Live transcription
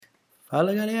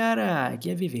Fala galera, aqui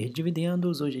é Viver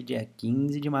Dividendos. Hoje é dia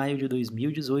 15 de maio de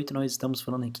 2018. Nós estamos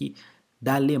falando aqui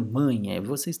da Alemanha.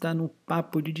 Você está no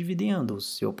Papo de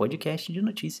Dividendos, seu podcast de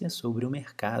notícias sobre o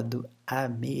mercado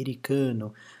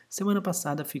americano. Semana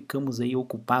passada ficamos aí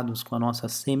ocupados com a nossa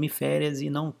semiférias e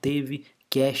não teve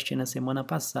cast na semana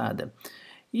passada.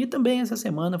 E também essa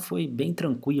semana foi bem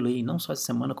tranquilo aí, não só essa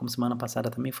semana, como semana passada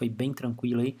também foi bem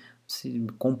tranquilo aí, se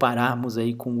compararmos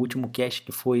aí com o último cast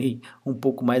que foi um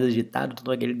pouco mais agitado, tanto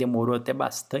é que ele demorou até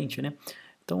bastante, né?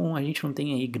 Então a gente não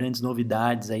tem aí grandes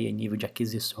novidades aí a nível de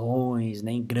aquisições,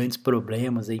 nem grandes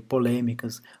problemas aí,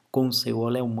 polêmicas com o seu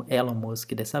Elon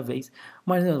Musk dessa vez,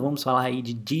 mas nós vamos falar aí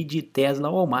de Didi,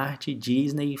 Tesla, Walmart,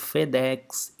 Disney,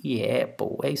 FedEx e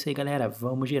Apple. É isso aí galera,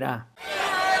 vamos girar!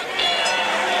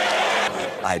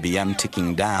 IBM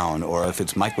ticking down, or if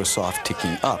it's Microsoft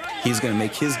ticking up, he's going to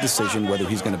make his decision whether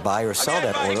he's going to buy or sell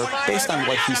that order based on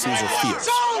what he sees or feels.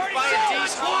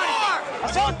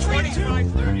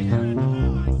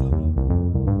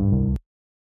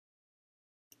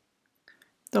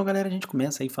 Então, galera, a gente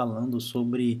começa aí falando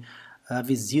sobre a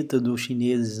visita dos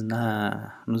chineses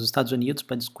nos Estados Unidos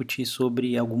para discutir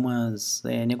sobre algumas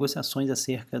negociações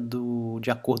acerca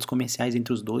de acordos comerciais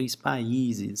entre os dois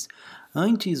países.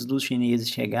 Antes dos chineses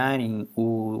chegarem,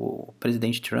 o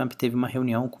presidente Trump teve uma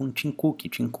reunião com o Tim Cook.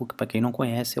 Tim Cook, para quem não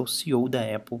conhece, é o CEO da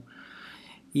Apple.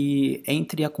 E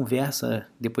entre a conversa,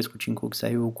 depois que o Tim Cook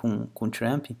saiu com o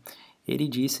Trump, ele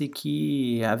disse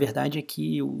que a verdade é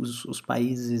que os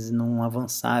países não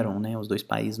avançaram, né? Os dois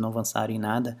países não avançaram em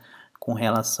nada com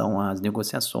relação às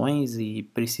negociações e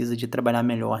precisa de trabalhar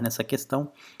melhor nessa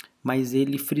questão, mas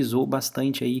ele frisou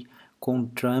bastante aí com o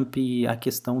Trump a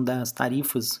questão das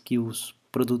tarifas que os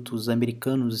produtos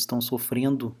americanos estão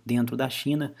sofrendo dentro da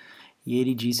China, e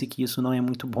ele disse que isso não é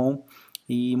muito bom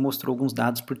e mostrou alguns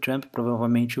dados para o Trump.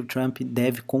 Provavelmente o Trump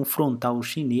deve confrontar os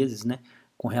chineses, né,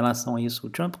 com relação a isso. O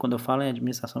Trump, quando eu falo, é a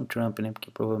administração Trump, né, porque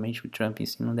provavelmente o Trump em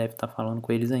si não deve estar falando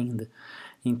com eles ainda.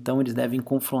 Então eles devem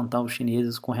confrontar os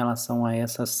chineses com relação a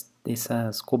essas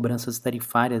cobranças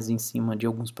tarifárias em cima de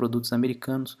alguns produtos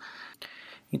americanos.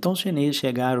 Então os chineses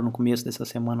chegaram no começo dessa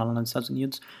semana lá nos Estados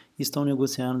Unidos e estão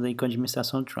negociando aí com a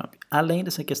administração Trump. Além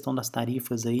dessa questão das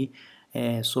tarifas aí,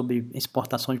 sobre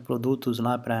exportação de produtos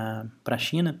lá para a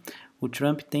China, o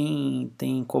Trump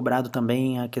tem cobrado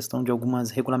também a questão de algumas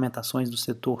regulamentações do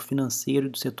setor financeiro e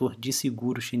do setor de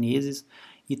seguros chineses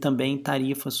e também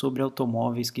tarifas sobre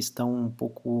automóveis que estão um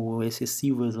pouco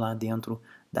excessivas lá dentro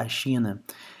da China.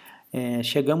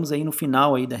 Chegamos aí no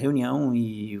final aí da reunião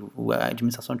e a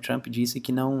administração Trump disse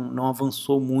que não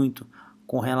avançou muito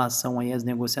com relação aí às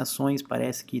negociações,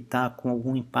 parece que está com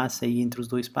algum impasse aí entre os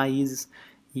dois países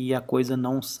e a coisa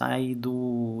não sai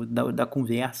da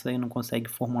conversa e não consegue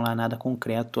formular nada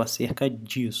concreto acerca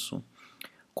disso.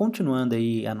 Continuando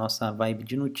aí a nossa vibe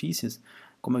de notícias,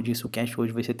 como eu disse, o cast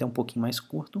hoje vai ser até um pouquinho mais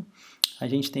curto. A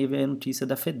gente teve a notícia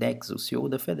da FedEx. O CEO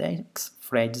da FedEx,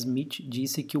 Fred Smith,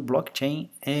 disse que o blockchain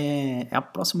é a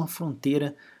próxima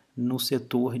fronteira no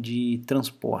setor de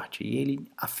transporte. Ele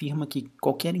afirma que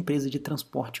qualquer empresa de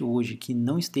transporte hoje que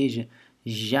não esteja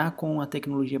já com a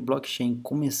tecnologia blockchain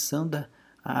começando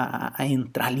a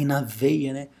entrar ali na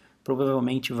veia, né,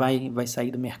 provavelmente vai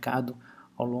sair do mercado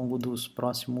ao longo dos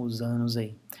próximos anos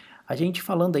aí. A gente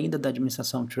falando ainda da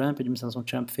administração Trump, a administração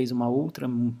Trump fez uma outra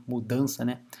mudança,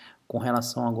 né, com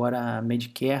relação agora a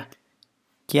Medicare,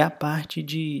 que é a parte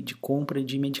de compra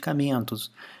de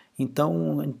medicamentos.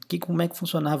 Então, como é que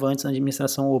funcionava antes na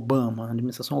administração Obama? Na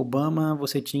administração Obama,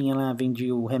 você tinha lá,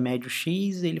 vendia o remédio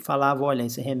X, ele falava, olha,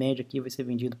 esse remédio aqui vai ser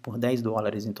vendido por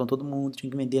 $10. Então, todo mundo tinha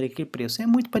que vender aquele preço. É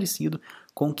muito parecido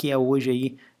com o que é hoje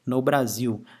aí no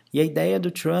Brasil. E a ideia do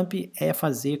Trump é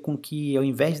fazer com que, ao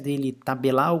invés dele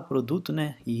tabelar o produto,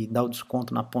 né, e dar o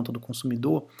desconto na ponta do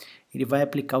consumidor, ele vai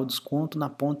aplicar o desconto na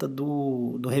ponta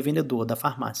do revendedor, da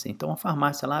farmácia. Então a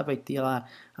farmácia lá vai ter lá,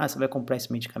 você vai comprar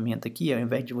esse medicamento aqui, ao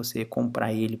invés de você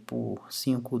comprar ele por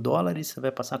 $5, você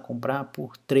vai passar a comprar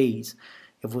por 3.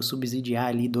 Eu vou subsidiar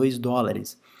ali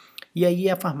 $2. E aí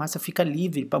a farmácia fica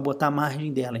livre para botar a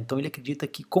margem dela. Então ele acredita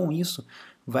que com isso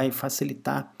vai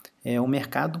facilitar o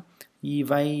mercado e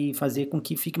vai fazer com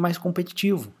que fique mais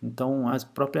competitivo. Então as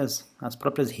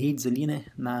próprias redes ali, né,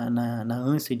 na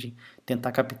ânsia de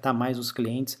tentar captar mais os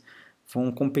clientes,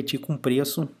 vão competir com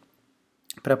preço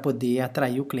para poder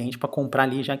atrair o cliente para comprar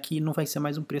ali, já que não vai ser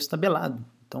mais um preço tabelado.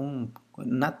 Então,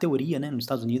 na teoria, né, nos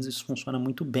Estados Unidos isso funciona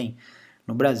muito bem.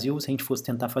 No Brasil, se a gente fosse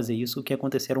tentar fazer isso, o que ia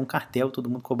acontecer era um cartel, todo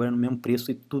mundo cobrando o mesmo preço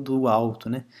e tudo alto,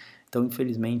 né? Então,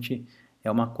 infelizmente, é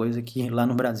uma coisa que lá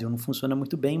no Brasil não funciona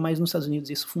muito bem, mas nos Estados Unidos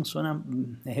isso funciona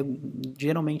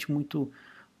geralmente muito,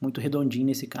 muito redondinho.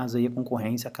 Nesse caso aí, a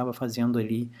concorrência acaba fazendo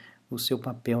ali o seu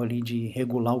papel ali de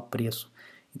regular o preço.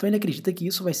 Então ele acredita que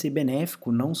isso vai ser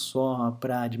benéfico não só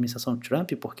para a administração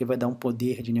Trump, porque vai dar um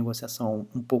poder de negociação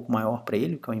um pouco maior para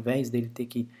ele, que ao invés dele ter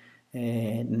que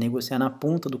negociar na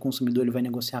ponta do consumidor, ele vai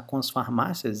negociar com as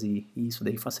farmácias, e isso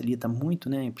daí facilita muito,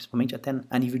 né, principalmente até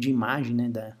a nível de imagem, né,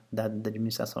 da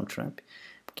administração Trump,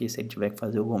 porque se ele tiver que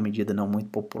fazer alguma medida não muito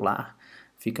popular,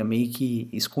 fica meio que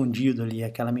escondido ali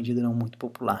aquela medida não muito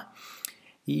popular.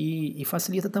 E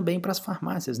facilita também para as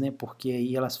farmácias, né, porque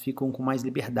aí elas ficam com mais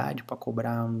liberdade para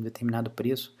cobrar um determinado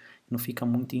preço, não fica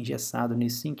muito engessado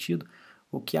nesse sentido,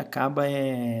 o que acaba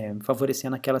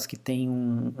favorecendo aquelas que têm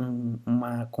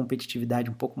uma competitividade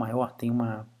um pouco maior, tem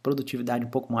uma produtividade um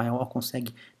pouco maior,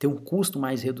 consegue ter um custo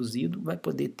mais reduzido, vai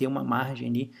poder ter uma margem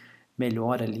ali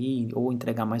melhor ali, ou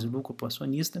entregar mais lucro para o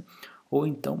acionista, ou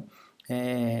então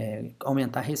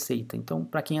aumentar a receita. Então,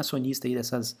 para quem é acionista aí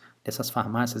dessas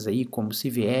farmácias aí, como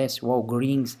CVS,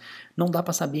 Walgreens, não dá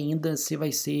para saber ainda se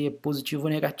vai ser positivo ou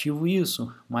negativo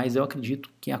isso, mas eu acredito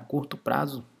que a curto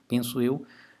prazo, penso eu,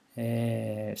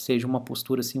 seja uma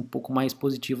postura assim um pouco mais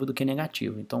positiva do que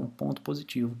negativa. Então, ponto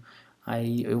positivo.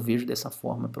 Aí eu vejo dessa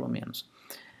forma, pelo menos.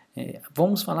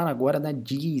 Vamos falar agora da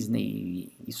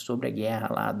Disney e sobre a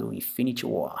guerra lá do Infinity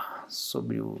War,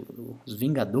 sobre os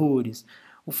Vingadores.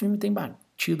 O filme tem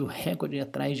batido recorde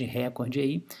atrás de recorde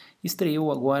aí.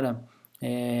 Estreou agora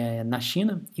na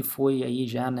China e foi aí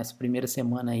já nessa primeira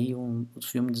semana aí um dos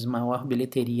filmes de maior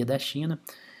bilheteria da China.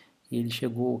 Ele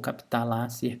chegou a captar lá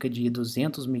cerca de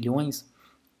 200 milhões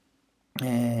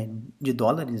de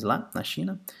dólares lá na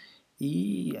China.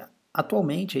 E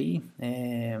atualmente aí,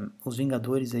 Os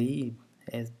Vingadores aí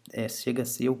chega a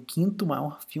ser o quinto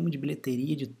maior filme de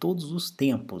bilheteria de todos os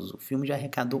tempos. O filme já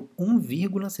arrecadou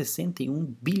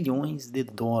 1,61 bilhões de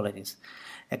dólares.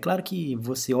 É claro que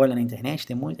você olha na internet,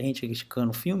 tem muita gente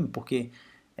criticando o filme, porque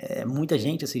muita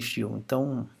gente assistiu.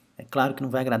 Então, é claro que não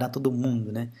vai agradar todo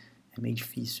mundo, né? É meio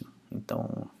difícil.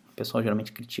 Então, o pessoal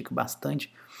geralmente critica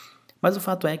bastante. Mas o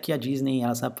fato é que a Disney,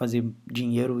 ela sabe fazer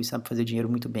dinheiro e sabe fazer dinheiro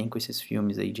muito bem com esses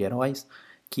filmes aí de heróis,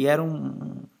 que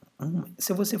eram,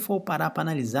 se você for parar para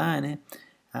analisar, né,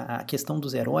 a questão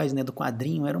dos heróis, né, do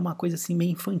quadrinho, era uma coisa assim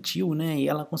meio infantil, né, e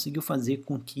ela conseguiu fazer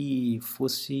com que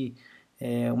fosse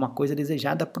uma coisa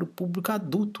desejada para o público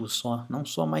adulto só, não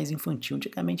só mais infantil.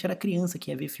 Antigamente era criança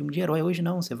que ia ver filme de herói, hoje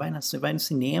não, você vai no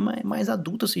cinema, é mais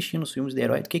adulto assistindo os filmes de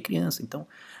herói do que criança. Então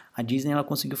a Disney ela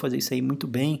conseguiu fazer isso aí muito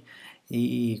bem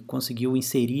e conseguiu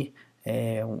inserir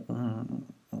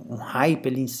um hype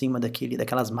ali em cima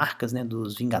daquelas marcas, né,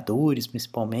 dos Vingadores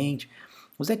principalmente.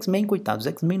 Os X-Men, coitados,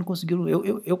 os X-Men não conseguiram.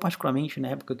 Eu particularmente, na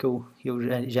época que eu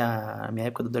na minha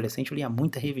época do adolescente, eu lia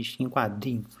muita revistinha em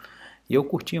quadrinho. E eu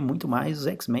curtia muito mais os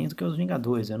X-Men do que os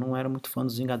Vingadores. Eu não era muito fã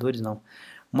dos Vingadores, não.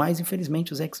 Mas,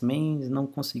 infelizmente, os X-Men não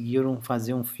conseguiram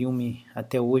fazer um filme,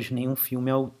 até hoje, nenhum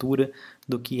filme à altura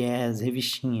do que é as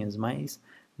revistinhas. Mas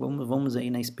vamos aí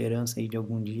na esperança aí de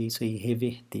algum dia isso aí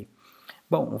reverter.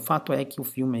 Bom, o fato é que o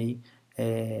filme aí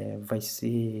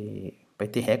vai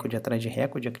ter recorde atrás de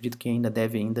recorde. Acredito que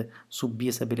deve subir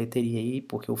essa bilheteria aí,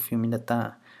 porque o filme ainda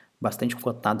está bastante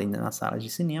cotado ainda nas salas de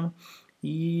cinema.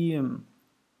 E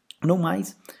no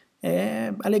mais,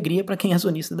 alegria para quem é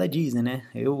acionista da Disney, né?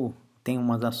 Eu tenho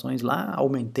umas ações lá,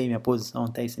 aumentei minha posição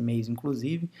até esse mês,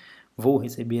 inclusive. Vou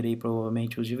receber aí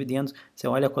provavelmente os dividendos. Você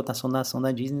olha a cotação da ação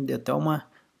da Disney, deu até uma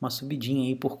subidinha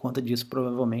aí por conta disso.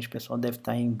 Provavelmente o pessoal deve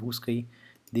estar em busca aí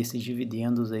desses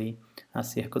dividendos aí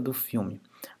acerca do filme.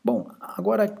 Bom,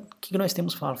 agora o que nós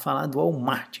temos para falar do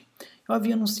Walmart? Eu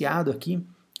havia anunciado aqui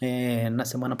na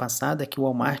semana passada que o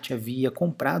Walmart havia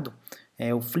comprado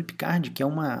o Flipkart, que é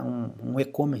um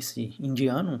e-commerce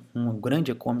indiano, um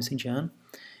grande e-commerce indiano,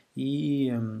 e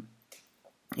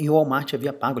o Walmart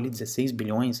havia pago ali 16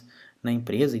 bilhões na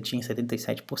empresa e tinha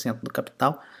 77% do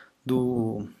capital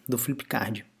do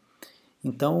Flipkart.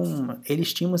 Então, ele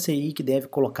estima-se aí que deve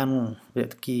colocar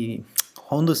que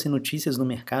ronda-se notícias no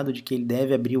mercado de que ele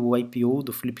deve abrir o IPO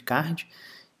do Flipkart.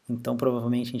 Então,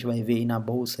 provavelmente a gente vai ver aí na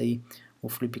bolsa aí o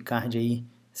Flipkart aí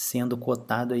sendo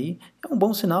cotado aí. É um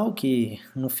bom sinal que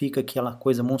não fica aquela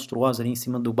coisa monstruosa ali em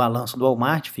cima do balanço do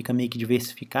Walmart, fica meio que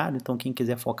diversificado. Então, quem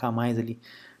quiser focar mais ali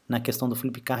na questão do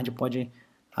Flipkart pode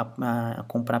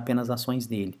comprar apenas ações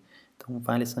dele. Então,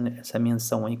 vale essa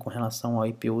menção aí com relação ao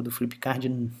IPO do Flipkart.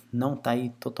 Não está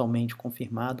aí totalmente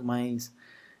confirmado, mas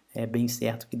é bem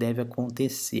certo que deve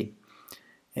acontecer.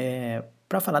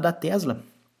 Para falar da Tesla,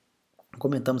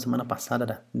 comentamos semana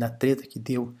passada da treta que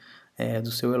deu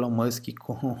do seu Elon Musk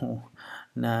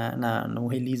no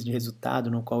release de resultado,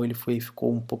 no qual ele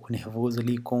ficou um pouco nervoso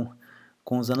ali com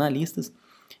os analistas.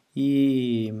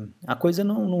 e a coisa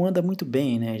não anda muito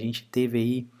bem, né? A gente teve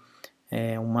aí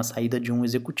uma saída de um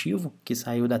executivo que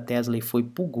saiu da Tesla e foi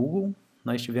para o Google.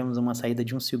 Nós tivemos uma saída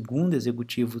de um segundo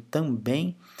executivo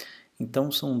também.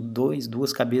 Então são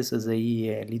duas cabeças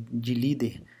aí de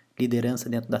liderança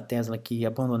dentro da Tesla que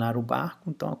abandonaram o barco.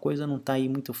 Então a coisa não está aí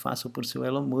muito fácil para o seu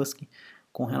Elon Musk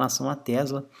com relação à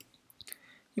Tesla.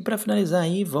 E para finalizar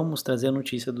aí, vamos trazer a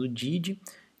notícia do Didi,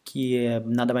 que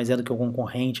nada mais é do que o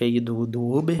concorrente aí do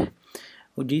Uber.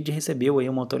 O Didi recebeu aí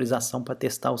uma autorização para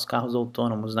testar os carros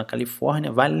autônomos na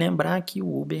Califórnia. Vale lembrar que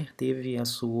o Uber teve a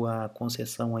sua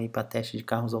concessão aí para teste de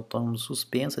carros autônomos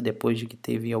suspensa depois de que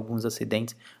teve alguns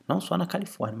acidentes, não só na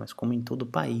Califórnia, mas como em todo o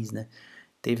país, né?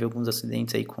 Teve alguns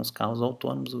acidentes aí com os carros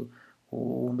autônomos.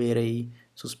 O Uber aí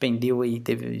suspendeu aí,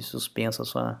 teve suspensa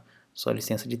a sua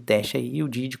licença de teste aí. E o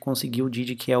Didi conseguiu, o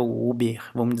Didi que é o Uber,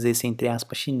 vamos dizer assim, entre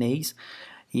aspas, chinês.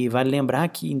 E vale lembrar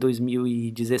que em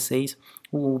 2016,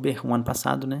 o Uber, um ano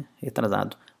passado, né,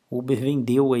 retrasado, o Uber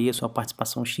vendeu aí a sua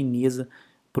participação chinesa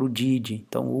para o Didi.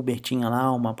 Então o Uber tinha lá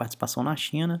uma participação na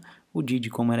China, o Didi,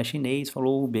 como era chinês,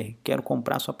 falou: Uber, quero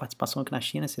comprar sua participação aqui na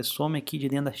China, você some aqui de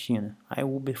dentro da China. Aí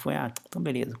o Uber foi: então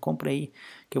beleza, compra aí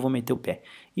que eu vou meter o pé.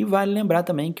 E vale lembrar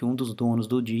também que um dos donos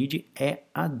do Didi é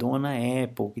a dona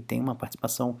Apple, que tem uma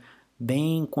participação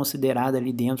bem considerada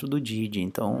ali dentro do Didi.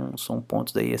 Então são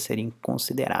pontos aí a serem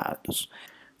considerados.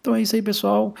 Então é isso aí,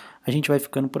 pessoal. A gente vai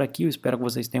ficando por aqui. Eu espero que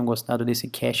vocês tenham gostado desse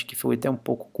cast, que foi até um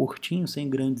pouco curtinho, sem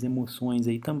grandes emoções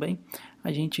aí também.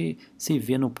 A gente se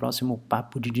vê no próximo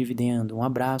Papo de Dividendo. Um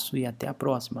abraço e até a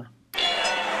próxima.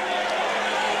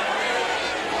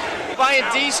 Buying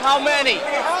D's, how many?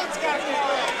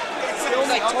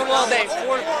 Like total all day,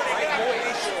 4.